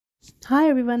Hi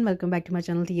everyone, welcome back to my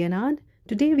channel Tianad.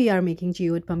 Today we are making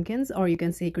geode pumpkins, or you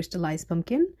can say crystallized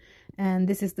pumpkin. And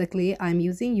this is the clay I'm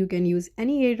using. You can use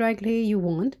any air dry clay you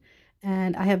want.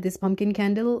 And I have this pumpkin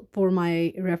candle for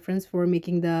my reference for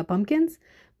making the pumpkins.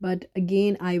 But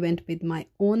again, I went with my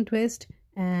own twist,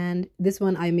 and this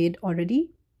one I made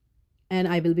already. And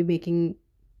I will be making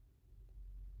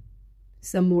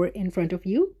some more in front of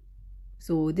you.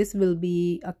 So this will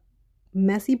be a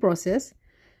messy process.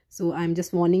 So I'm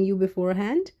just warning you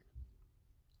beforehand.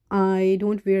 I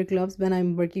don't wear gloves when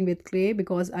I'm working with clay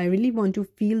because I really want to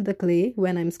feel the clay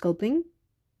when I'm sculpting.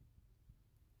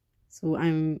 So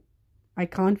I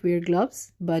can't wear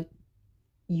gloves, but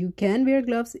you can wear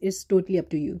gloves. It's totally up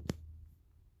to you.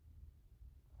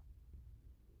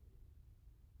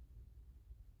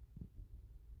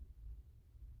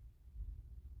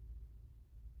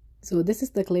 So this is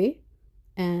the clay,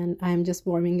 and I'm just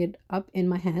warming it up in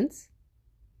my hands.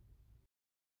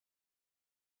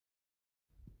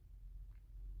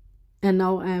 And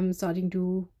now I'm starting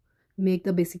to make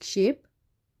the basic shape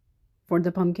for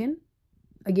the pumpkin.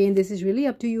 Again, this is really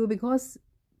up to you because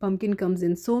pumpkin comes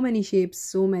in so many shapes,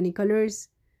 so many colors,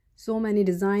 so many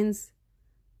designs.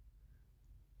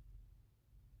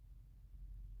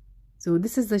 So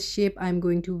this is the shape I'm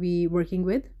going to be working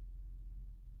with.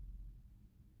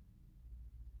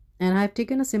 And I've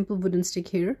taken a simple wooden stick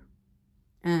here,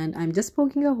 and I'm just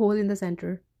poking a hole in the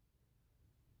center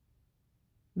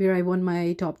where I want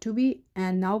my top to be.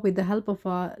 And now with the help of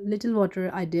a little water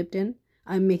I dipped in,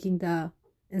 I'm making the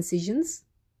incisions.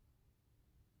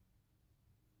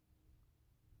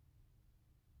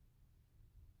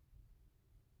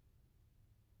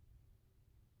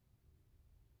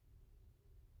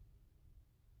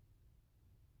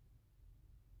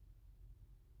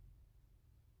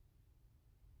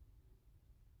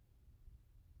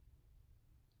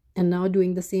 And now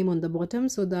doing the same on the bottom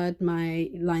so that my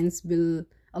lines will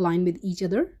align with each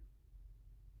other.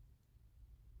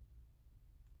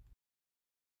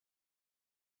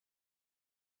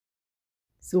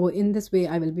 So in this way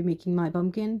I will be making my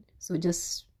pumpkin. So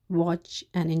just watch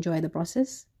and enjoy the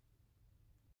process.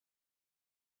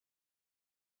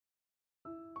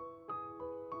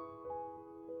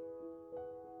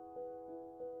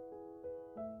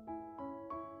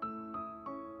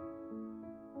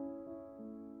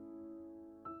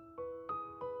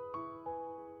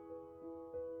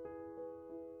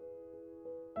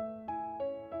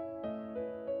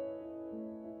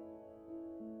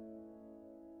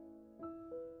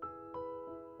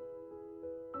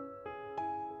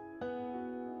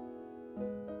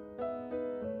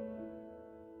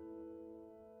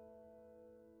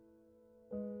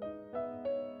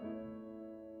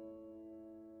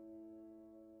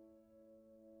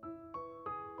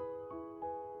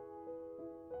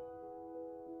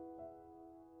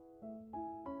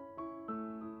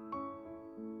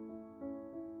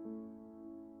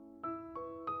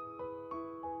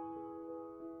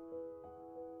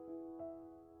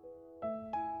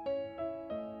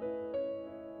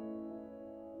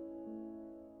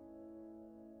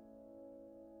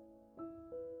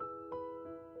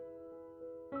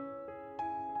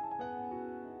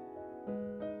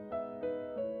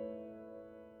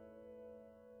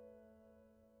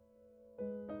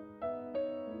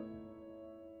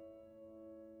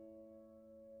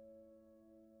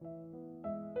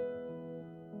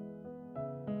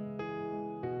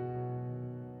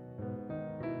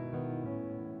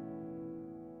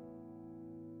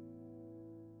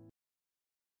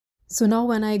 So now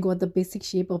when I got the basic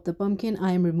shape of the pumpkin,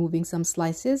 I am removing some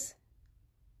slices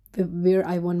where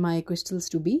I want my crystals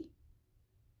to be.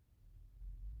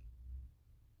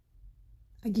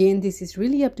 Again, this is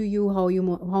really up to you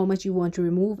how much you want to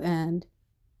remove and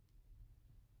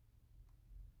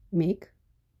make.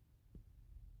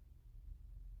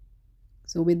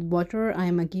 So with water, I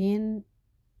am again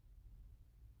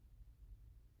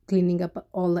cleaning up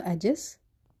all the edges.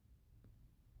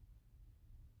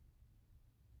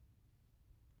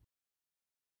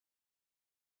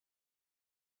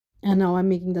 And now I'm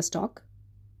making the stalk.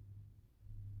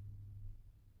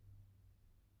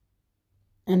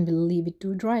 And we'll leave it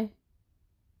to dry.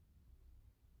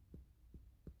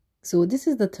 So this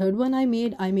is the third one I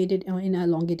made. I made it in an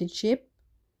elongated shape.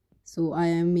 So I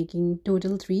am making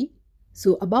total 3.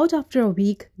 So about after a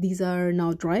week, these are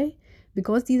now dry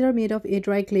because these are made of air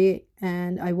dry clay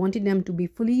and I wanted them to be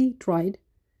fully dried.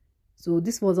 So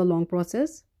this was a long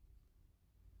process.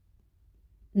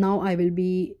 Now I will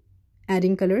be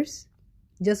adding colors,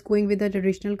 just going with the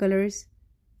traditional colors,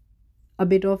 a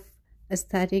bit of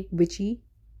aesthetic witchy.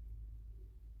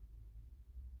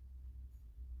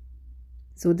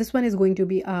 So this one is going to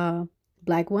be a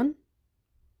black one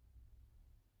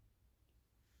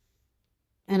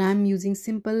and I'm using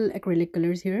simple acrylic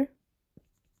colors here.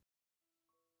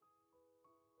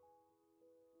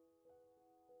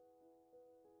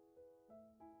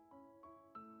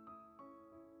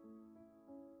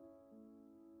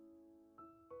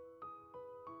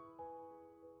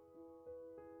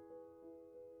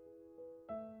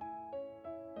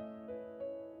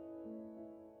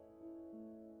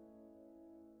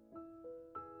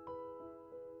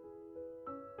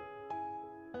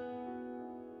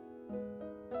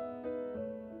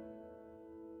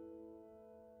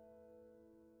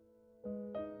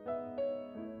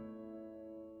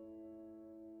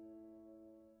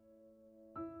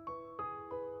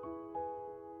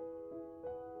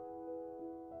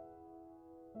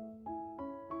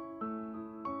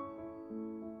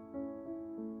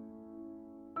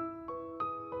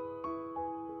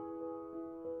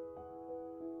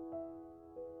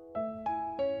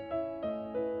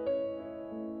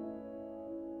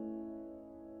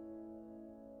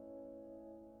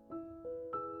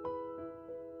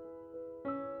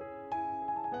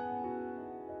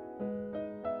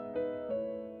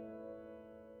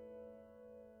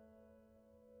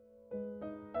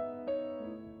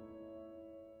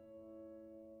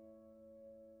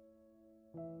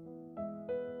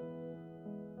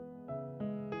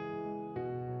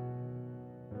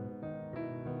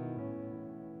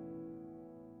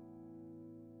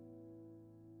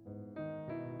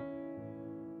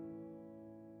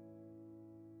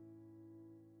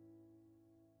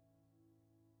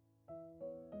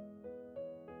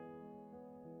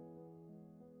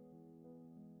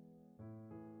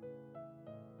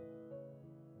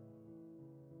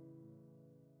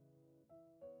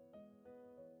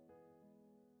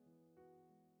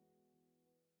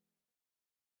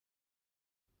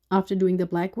 After doing the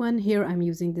black one, here I'm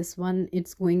using this one.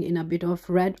 It's going in a bit of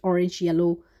red, orange,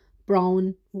 yellow,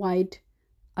 brown, white.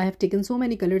 I have taken so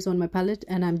many colors on my palette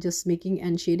and I'm just making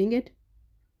and shading it.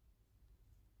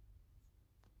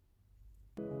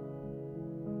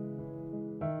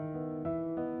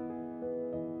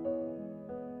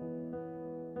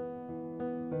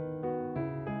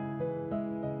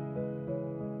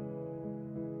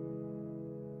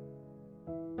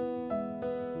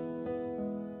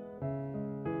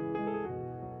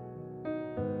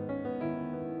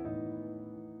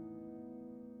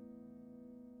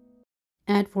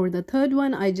 And for the third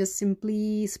one, I just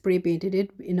simply spray painted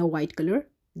it in a white color.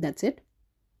 That's it.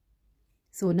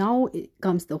 So now it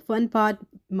comes the fun part.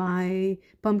 My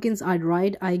pumpkins are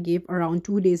dried. I gave around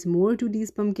 2 days more to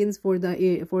these pumpkins for the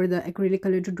acrylic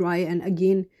color to dry, and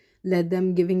again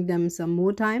giving them some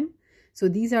more time. So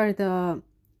these are the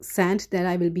sand that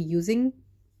I will be using.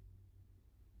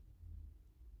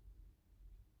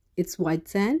 It's white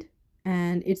sand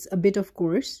and it's a bit of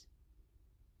coarse.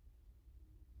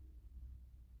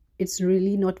 It's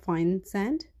really not fine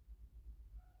sand.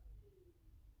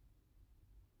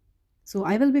 So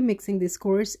I will be mixing this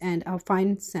coarse and a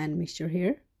fine sand mixture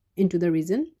here into the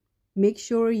resin. Make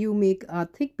sure you make a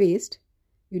thick paste.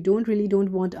 You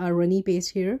don't want a runny paste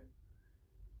here.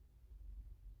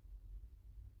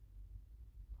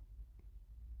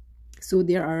 So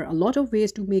there are a lot of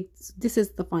ways to make, this is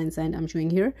the fine sand I'm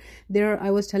showing here. I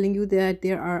was telling you that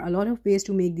there are a lot of ways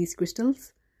to make these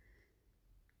crystals.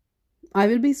 I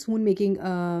will be soon making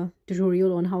a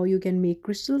tutorial on how you can make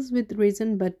crystals with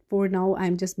resin, but for now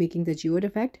I'm just making the geode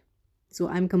effect. So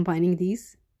I'm combining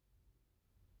these.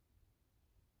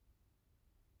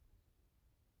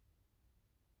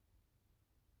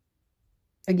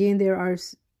 Again, there are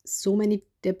so many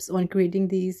tips on creating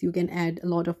these. You can add a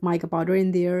lot of mica powder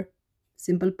in there.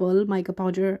 Simple pearl mica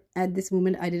powder. At this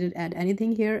moment I didn't add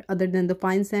anything here other than the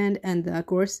fine sand and the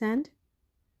coarse sand.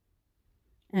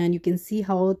 And you can see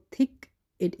how thick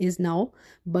it is now,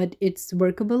 but it's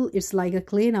workable. It's like a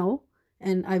clay now,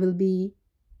 and I will be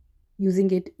using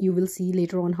it. You will see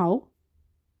later on how.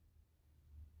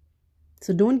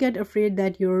 So don't get afraid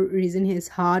that your resin is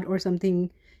hard or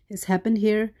something has happened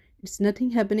here. It's nothing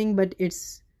happening, but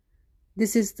this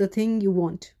is the thing you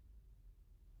want.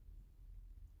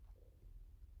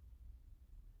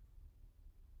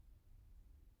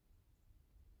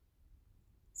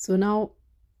 So now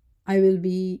I will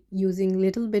be using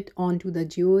little bit onto the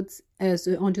geodes,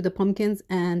 onto the pumpkins,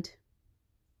 and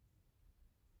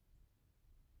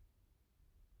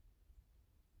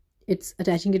it's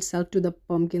attaching itself to the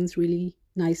pumpkins really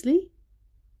nicely.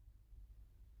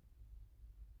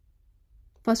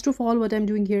 First of all, what I'm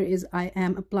doing here is I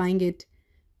am applying it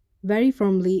very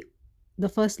firmly, the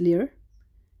first layer,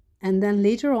 and then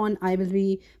later on I will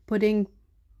be putting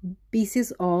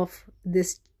pieces of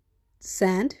this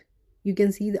sand. You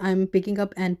can see that I'm picking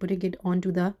up and putting it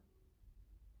onto the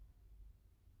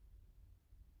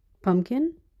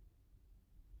pumpkin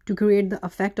to create the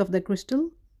effect of the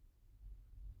crystal.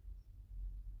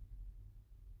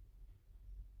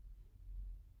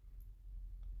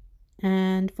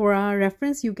 And for our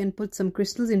reference, you can put some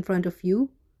crystals in front of you.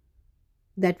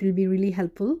 That will be really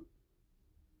helpful.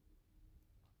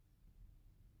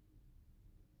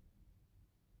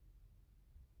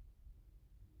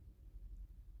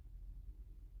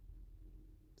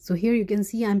 So here you can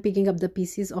see I'm picking up the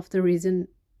pieces of the resin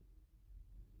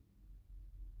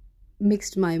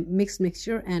mixed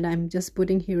mixture, and I'm just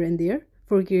putting here and there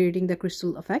for creating the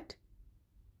crystal effect.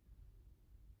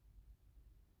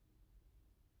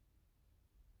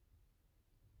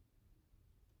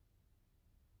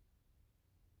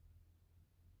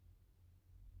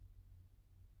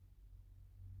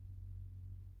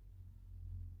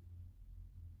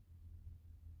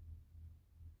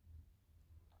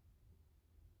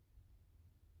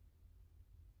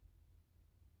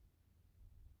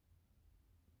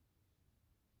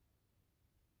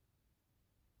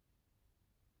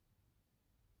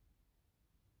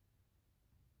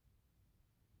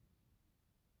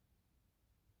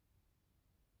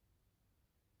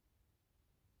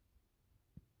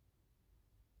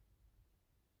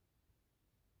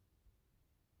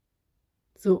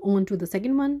 So on to the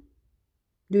second one,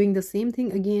 doing the same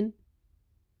thing again.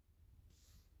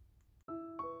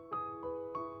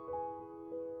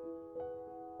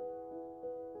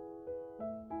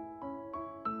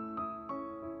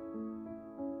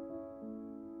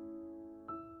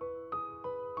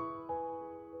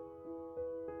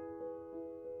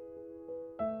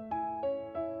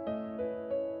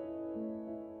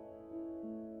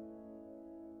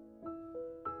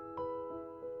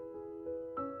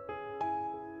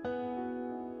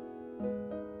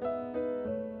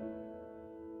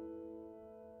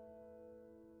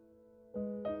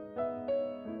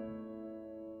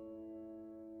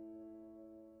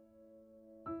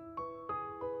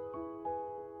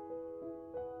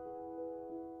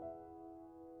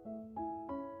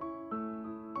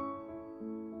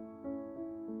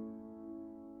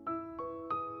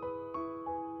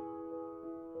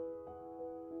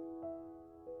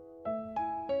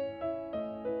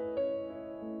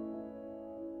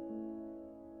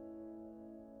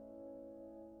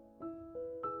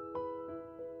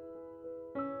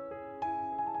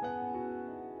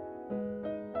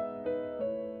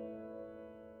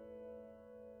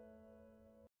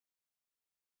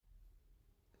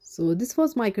 So this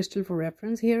was my crystal for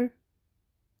reference here.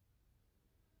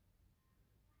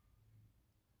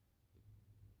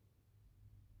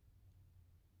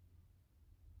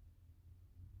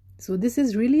 So this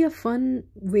is really a fun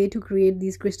way to create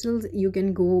these crystals. You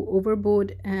can go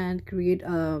overboard and create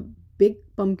a big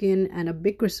pumpkin and a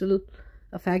big crystal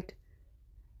effect,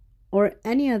 or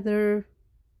any other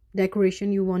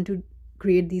decoration you want to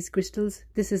create these crystals.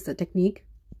 This is the technique.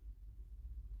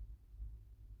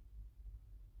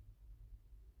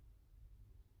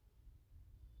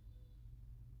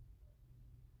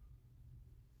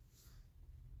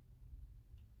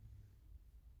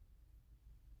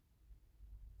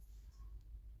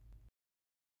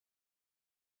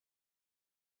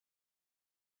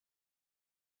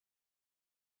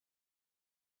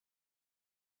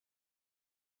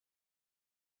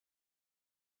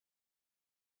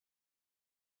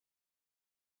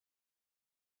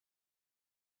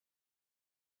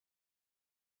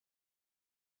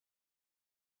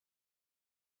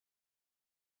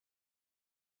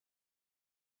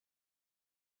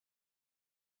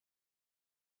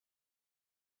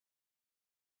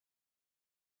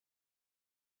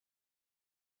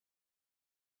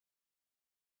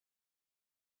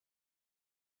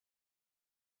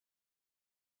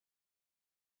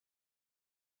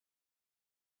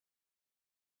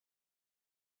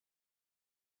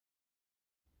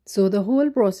 So the whole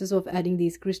process of adding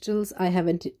these crystals, I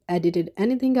haven't edited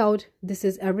anything out. This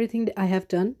is everything that I have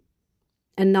done.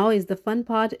 And now is the fun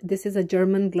part. This is a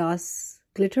German glass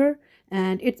glitter,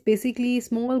 and it's basically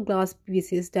small glass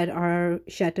pieces that are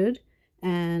shattered.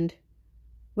 And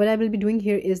what I will be doing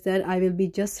here is that I will be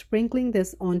just sprinkling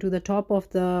this onto the top of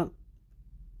the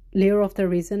layer of the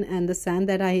resin and the sand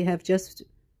that I have just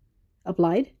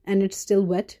applied, and it's still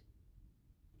wet.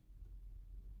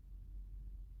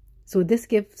 So this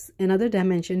gives another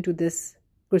dimension to this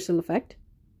crystal effect.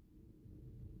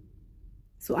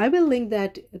 So I will link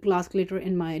that glass glitter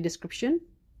in my description.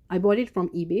 I bought it from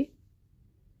eBay.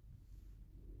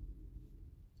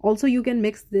 Also, you can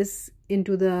mix this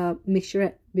into the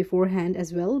mixture beforehand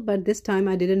as well, but this time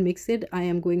I didn't mix it. I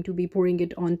am going to be pouring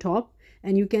it on top,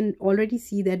 and you can already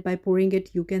see that by pouring it,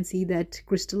 you can see that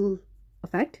crystal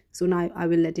effect. So now I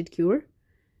will let it cure.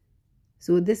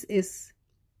 So this is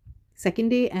second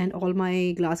day and all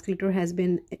my glass glitter has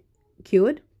been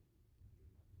cured.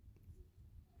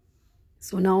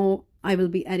 So now I will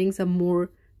be adding some more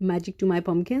magic to my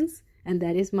pumpkins, and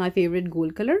that is my favorite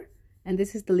gold color, and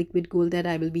this is the liquid gold that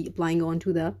I will be applying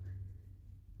onto the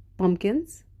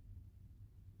pumpkins.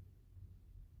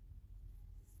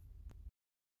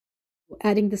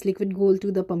 Adding this liquid gold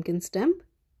to the pumpkin stem.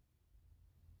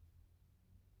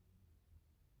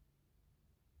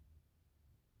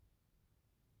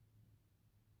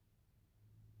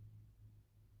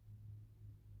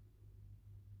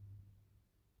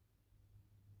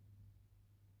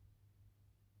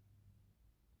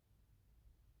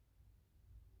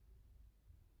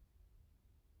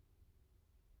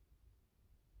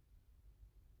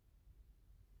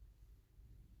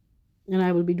 And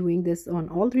I will be doing this on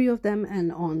all three of them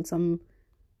and on some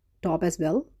top as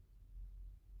well.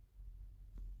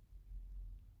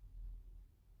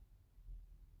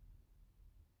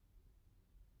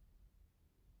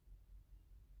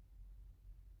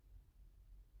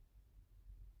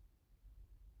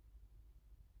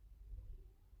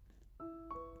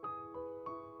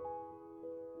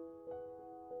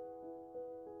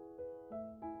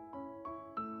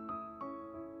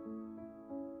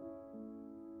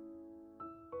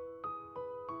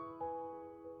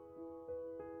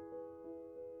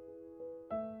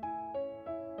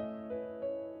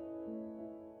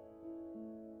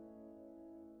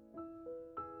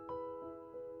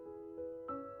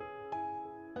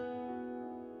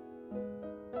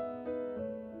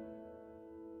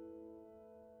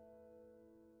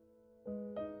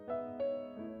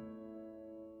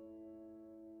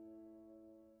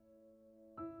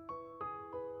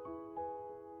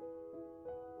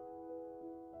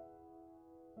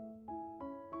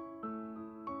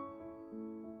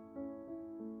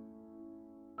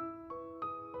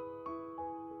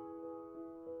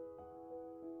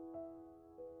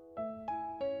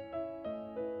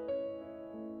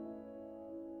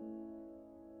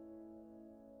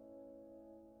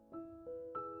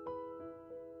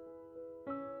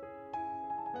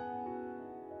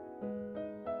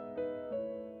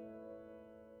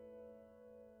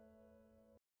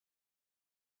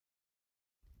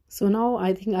 So now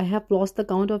I think I have lost the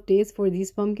count of days for these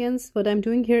pumpkins. What I'm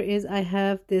doing here is I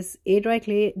have this air dry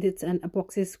clay. It's an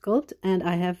epoxy sculpt, and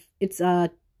it's a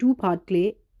 2-part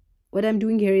clay. What I'm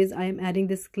doing here is I am adding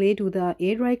this clay to the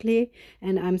air dry clay,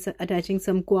 and I'm attaching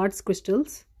some quartz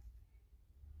crystals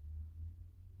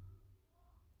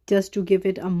just to give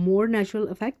it a more natural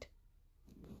effect.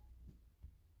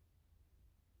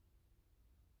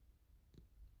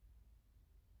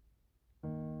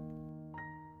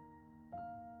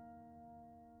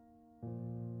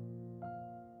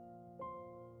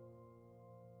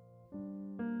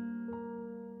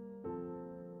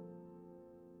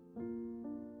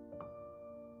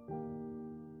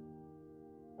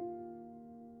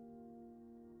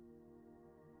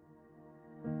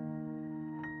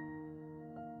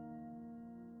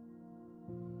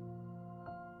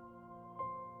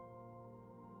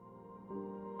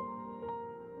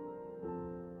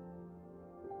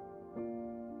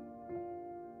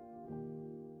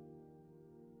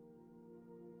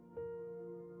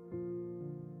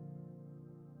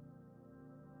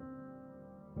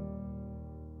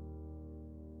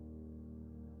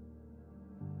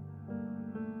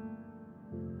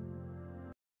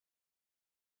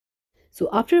 So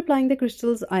after applying the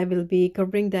crystals, I will be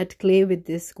covering that clay with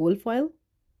this gold foil.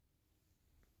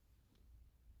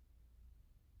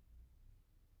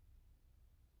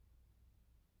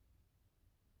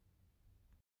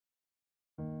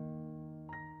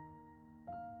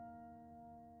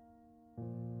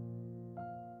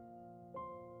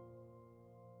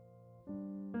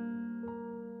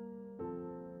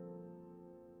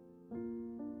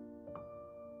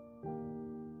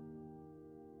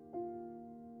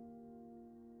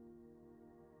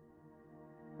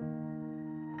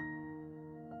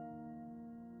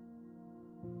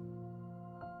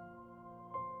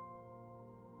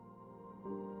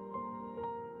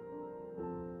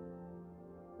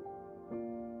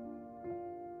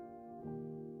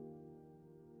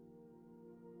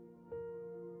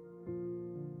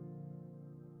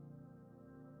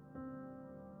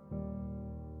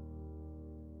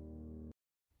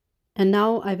 And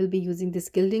now I will be using this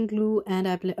gilding glue and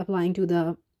applying to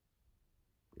the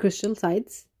crystal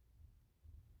sides.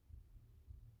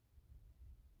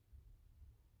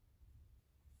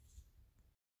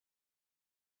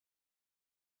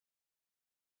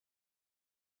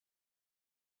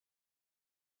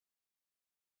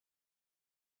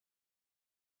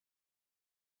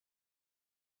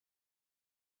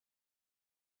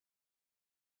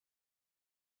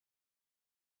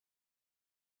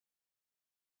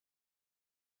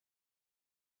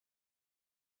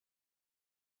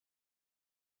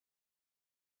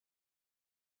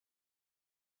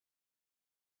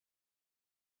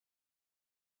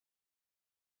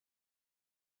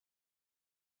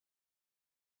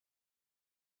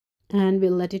 and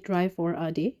we'll let it dry for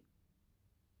a day.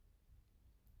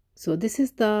 So this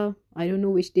is the, I don't know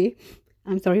which day,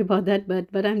 I'm sorry about that, but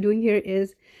what I'm doing here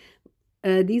is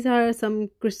these are some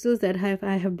crystals that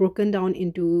I have broken down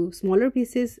into smaller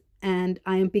pieces, and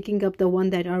I am picking up the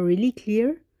one that are really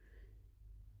clear,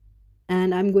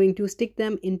 and I'm going to stick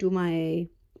them into my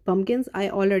pumpkins. I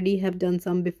already have done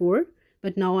some before,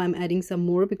 but now I'm adding some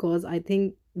more because I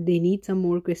think they need some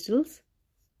more crystals.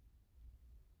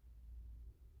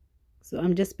 So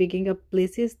I'm just picking up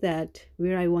places that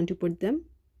where I want to put them.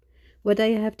 What I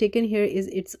have taken here is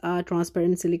it's a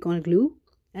transparent silicone glue,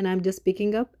 and I'm just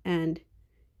picking up and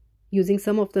using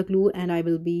some of the glue, and I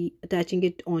will be attaching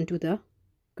it onto the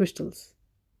crystals.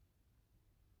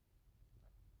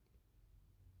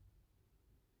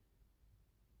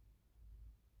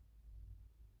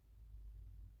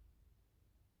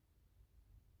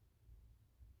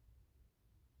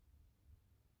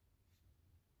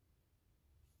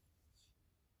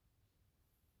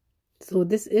 So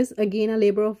this is again a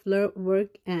labor of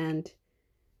work, and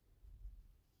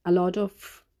a lot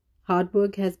of hard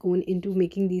work has gone into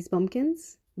making these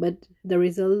pumpkins, but the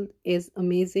result is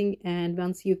amazing. And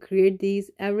once you create these,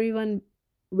 everyone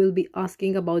will be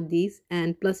asking about these,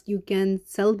 and plus you can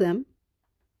sell them.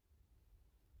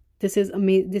 This is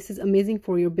amazing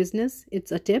for your business.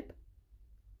 It's a tip.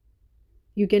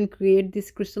 You can create this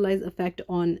crystallized effect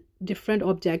on different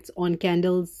objects, on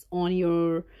candles, on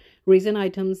your resin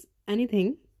items,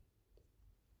 anything.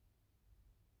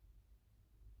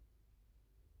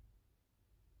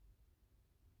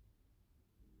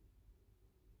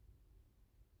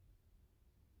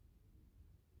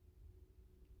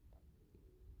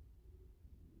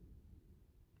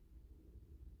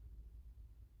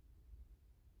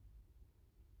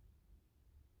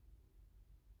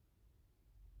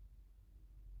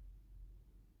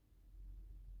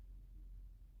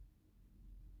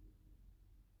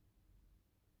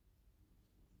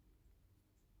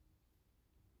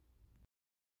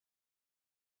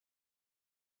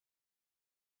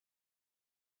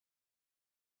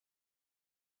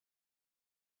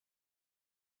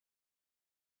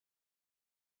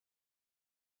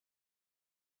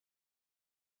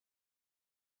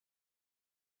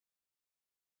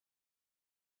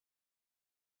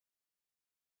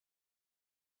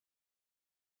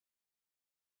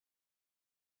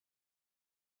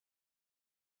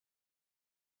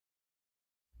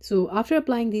 So after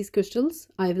applying these crystals,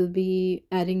 I will be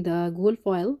adding the gold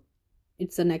foil.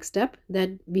 It's the next step that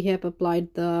we have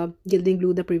applied the gilding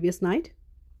glue the previous night.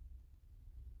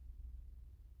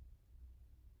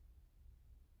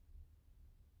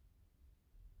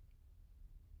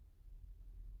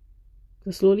 So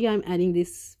slowly I'm adding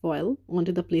this foil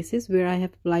onto the places where I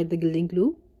have applied the gilding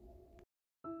glue.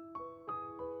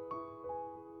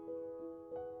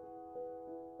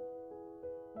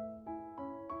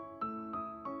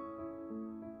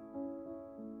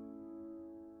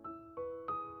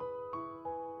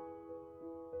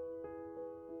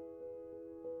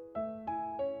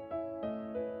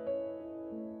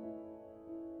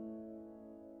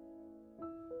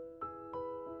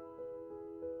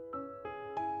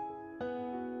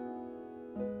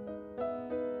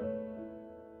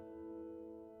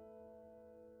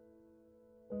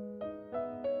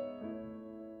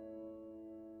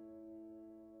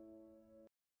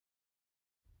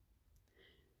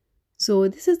 So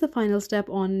this is the final step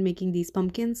on making these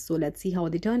pumpkins. So let's see how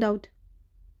they turned out.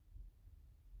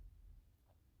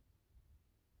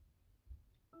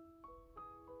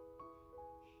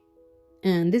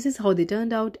 And this is how they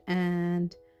turned out,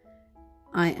 and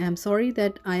I am sorry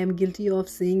that I am guilty of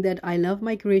saying that I love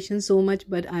my creations so much,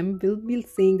 but I will be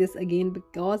saying this again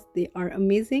because they are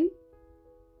amazing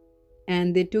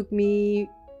and they took me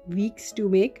weeks to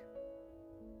make,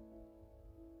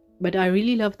 but I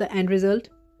really love the end result.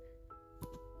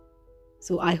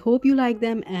 So I hope you like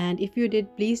them, and if you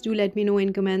did, please do let me know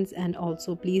in comments, and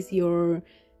also please, your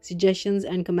suggestions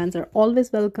and comments are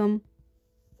always welcome.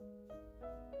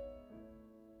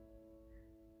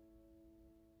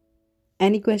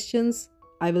 Any questions,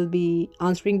 I will be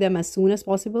answering them as soon as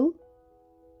possible.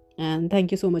 And thank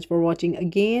you so much for watching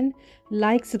again.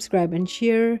 Like, subscribe and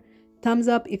share. Thumbs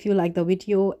up if you like the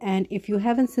video, and if you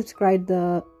haven't subscribed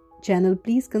the channel,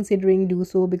 please considering do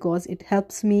so, because it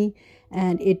helps me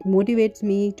and it motivates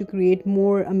me to create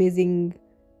more amazing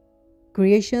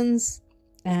creations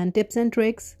and tips and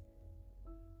tricks,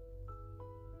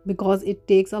 because it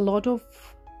takes a lot of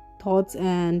thoughts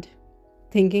and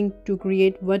thinking to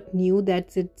create what new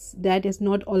that is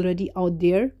not already out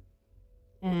there,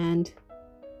 and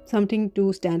something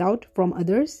to stand out from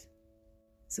others.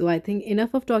 So I think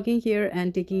enough of talking here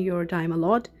and taking your time a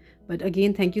lot, But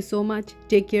again, thank you so much.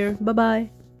 Take care. Bye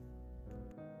bye.